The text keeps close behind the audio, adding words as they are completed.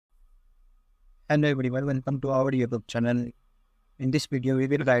Hello everyone, welcome to our YouTube channel. In this video, we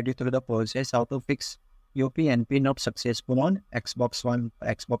will guide you through the process how to fix UPnP not successful on Xbox One,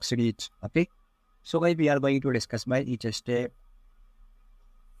 Xbox Series. Okay, so guys, we are going to discuss by each step.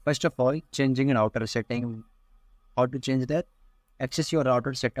 First of all, changing router setting. How to change that? Access your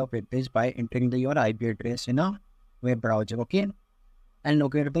router setup web page by entering your IP address in a web browser. Okay, and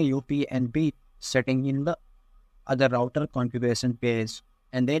locate the UPnP setting in the other router configuration page,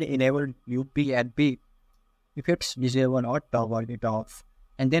 and then enable UPnP if it's disabled or toggle it off,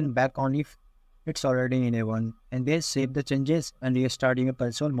 and then back on if it's already enabled, and then save the changes and restart your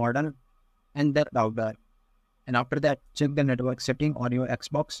console model and the router. And after that, check the network setting on your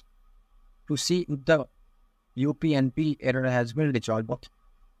Xbox to see if the UPnP error has been resolved,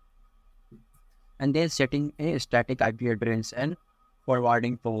 and then setting a static IP address and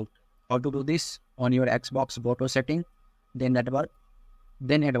forwarding port. How to do this? On your Xbox, go to setting, then network,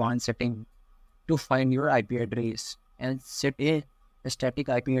 then advanced setting to find your IP address and set a static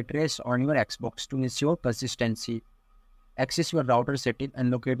IP address on your Xbox to ensure consistency. Access your router setting and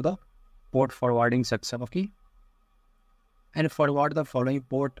locate the port forwarding section, okay? And forward the following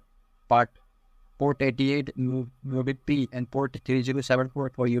port 88 UDP and port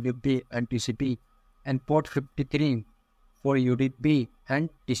 3074 for UDP and TCP, and port 53 for UDP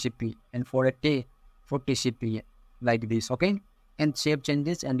and TCP, and 480 for TCP, like this, okay? And save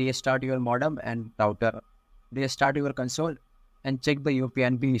changes and restart your modem and router. Restart your console and check the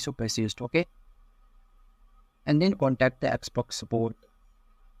UPnP issue persists, okay? And then contact the Xbox support.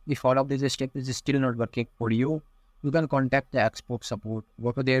 If all of these steps is still not working for you, you can contact the Xbox support.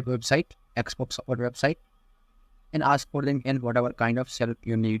 Go to their website, Xbox support website, and ask for them in whatever kind of help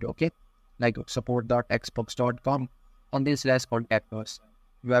you need, okay? Like support.xbox.com. On this /contact us.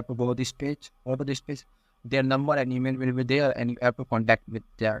 You have to go to this page, their number and email will be there, and you have to contact with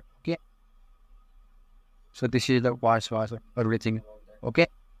there, okay? So this is the password, everything, okay?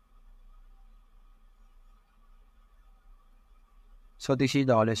 So this is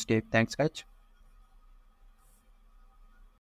the all step. Thanks guys.